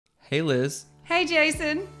Hey, Liz. Hey,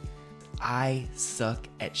 Jason. I suck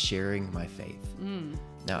at sharing my faith.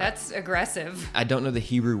 Now, That's aggressive. I don't know the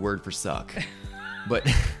Hebrew word for suck, but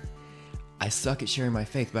I suck at sharing my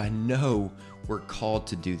faith, but I know we're called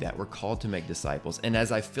to do that. We're called to make disciples. And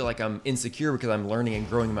as I feel like I'm insecure because I'm learning and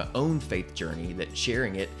growing in my own faith journey, that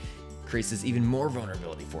sharing it creates this even more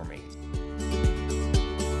vulnerability for me.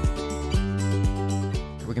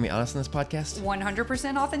 We're going to be honest on this podcast?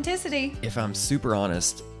 100% authenticity. If I'm super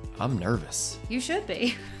honest, I'm nervous. You should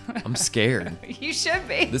be. I'm scared. You should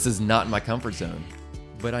be. This is not in my comfort zone.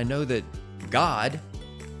 But I know that God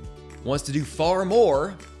wants to do far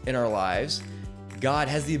more in our lives. God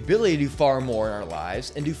has the ability to do far more in our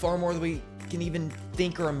lives and do far more than we can even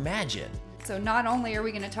think or imagine. So not only are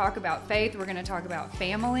we going to talk about faith, we're going to talk about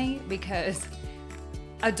family, because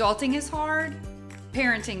adulting is hard,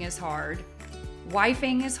 parenting is hard,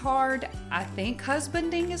 wifing is hard, I think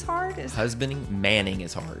husbanding is hard. Manning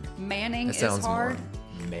is hard. Manning That is sounds hard.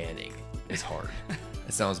 more. Manning is hard.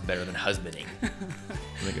 It sounds better than husbanding.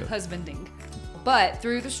 Let me go. Husbanding. But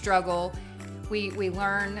through the struggle, we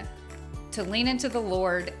learn to lean into the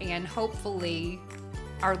Lord, and hopefully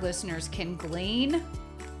our listeners can glean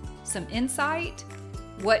some insight,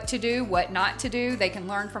 what to do, what not to do. They can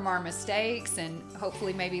learn from our mistakes and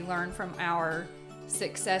hopefully maybe learn from our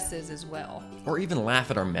successes as well. Or even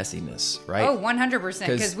laugh at our messiness, right? Oh, 100%,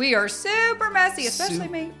 because we are super messy, especially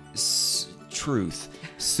me. Truth.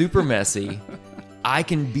 Super messy. I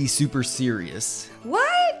can be super serious.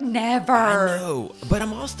 What? Never. I know, but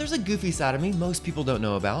there's a goofy side of me most people don't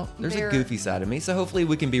know about. There's a goofy side of me, so hopefully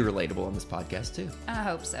we can be relatable on this podcast too. I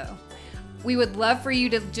hope so. We would love for you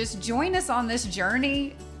to just join us on this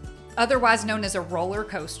journey, otherwise known as a roller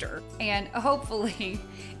coaster. And hopefully,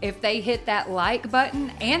 if they hit that like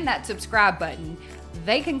button and that subscribe button,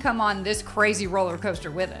 they can come on this crazy roller coaster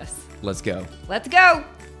with us. Let's go. Let's go.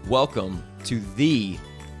 Welcome to the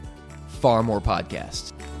Far More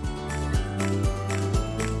Podcast.